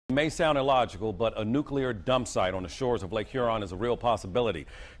It may sound illogical, but a nuclear dump site on the shores of Lake Huron is a real possibility.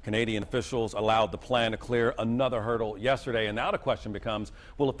 Canadian officials allowed the plan to clear another hurdle yesterday, and now the question becomes,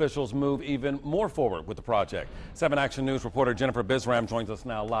 will officials move even more forward with the project? 7 Action News reporter Jennifer Bisram joins us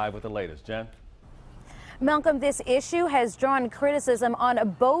now live with the latest. Jen? Malcolm, this issue has drawn criticism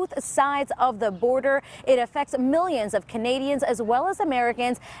on both sides of the border. It affects millions of Canadians as well as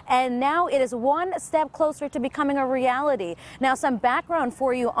Americans, and now it is one step closer to becoming a reality. Now, some background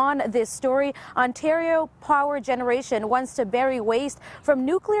for you on this story. Ontario Power Generation wants to bury waste from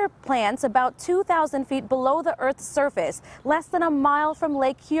nuclear plants about 2,000 feet below the Earth's surface, less than a mile from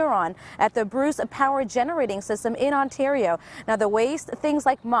Lake Huron at the Bruce Power Generating System in Ontario. Now, the waste, things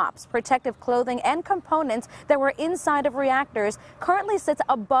like mops, protective clothing, and components that were inside of reactors, currently sits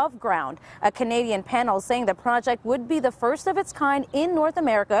above ground. A Canadian panel saying the project would be the first of its kind in North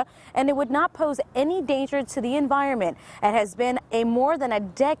America, and it would not pose any danger to the environment. It has been a more than a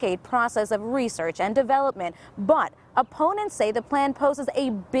decade process of research and development, but opponents say the plan poses a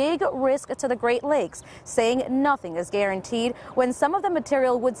big risk to the Great Lakes, saying nothing is guaranteed when some of the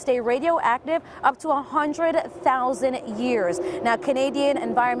material would stay radioactive up to 100,000 years. Now, Canadian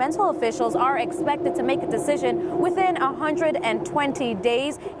environmental officials are expected to make a decision within 120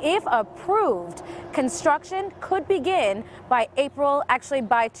 days. If approved, construction could begin by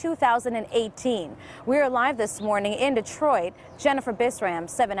by 2018. We're live this morning in Detroit. Jennifer Bisram,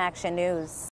 7 Action News.